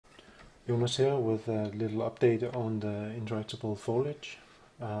Jonas here with a little update on the interactable foliage.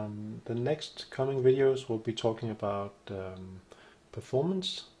 The next coming videos will be talking about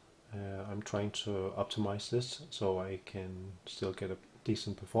performance. I'm trying to optimize this so I can still get a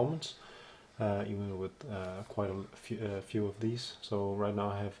decent performance even with quite a few of these. So right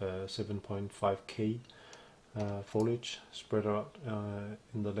now I have a 7.5K foliage spread out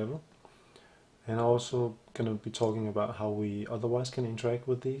in the level. And I'm also going to be talking about how we otherwise can interact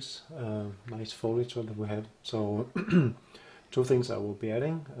with these nice foliage that we have. So two things I will be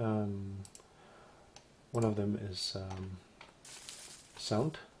adding. One of them is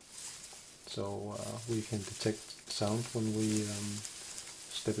sound. So we can detect sound when we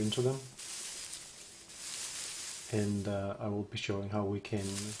step into them. And I will be showing how we can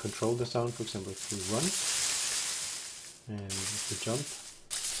control the sound, for example if we run and if we jump.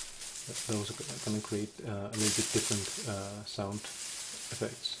 Those are going to create a little bit different sound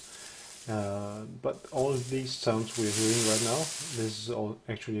effects. But all of these sounds we're hearing right now, this is all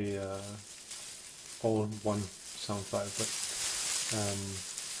actually all one sound file. But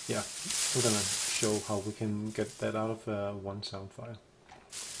yeah, we're going to show how we can get that out of one sound file.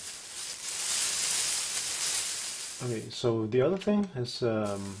 Okay, so the other thing is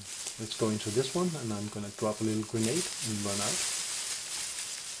let's go into this one, and I'm going to drop a little grenade and run out.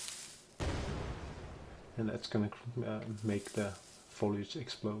 And that's gonna make the foliage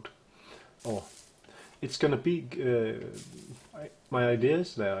explode. Or it's gonna be my idea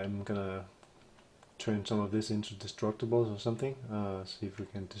is that I'm gonna turn some of this into destructibles or something, see if we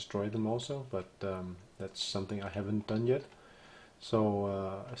can destroy them also, but that's something I haven't done yet,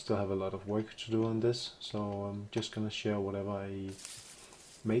 so I still have a lot of work to do on this, so I'm just gonna share whatever I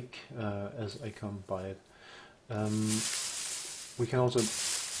make as I come by it. We can also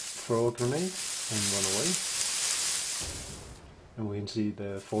throw a grenade and run away, and we can see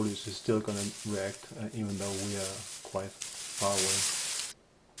the foliage is still going to react even though we are quite far away.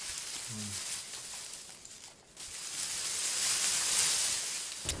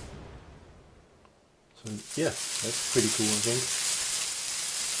 So yeah, that's pretty cool, I think.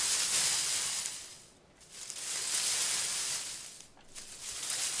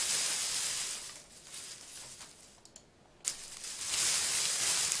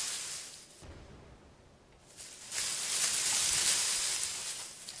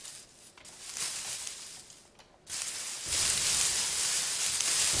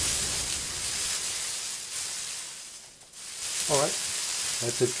 Alright,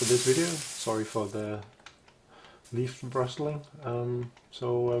 that's it for this video. Sorry for the leaf rustling.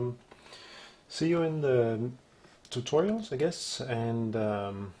 See you in the tutorials, I guess, and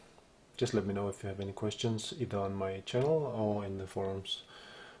just let me know if you have any questions either on my channel or in the forums.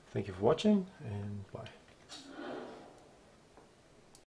 Thank you for watching, and bye.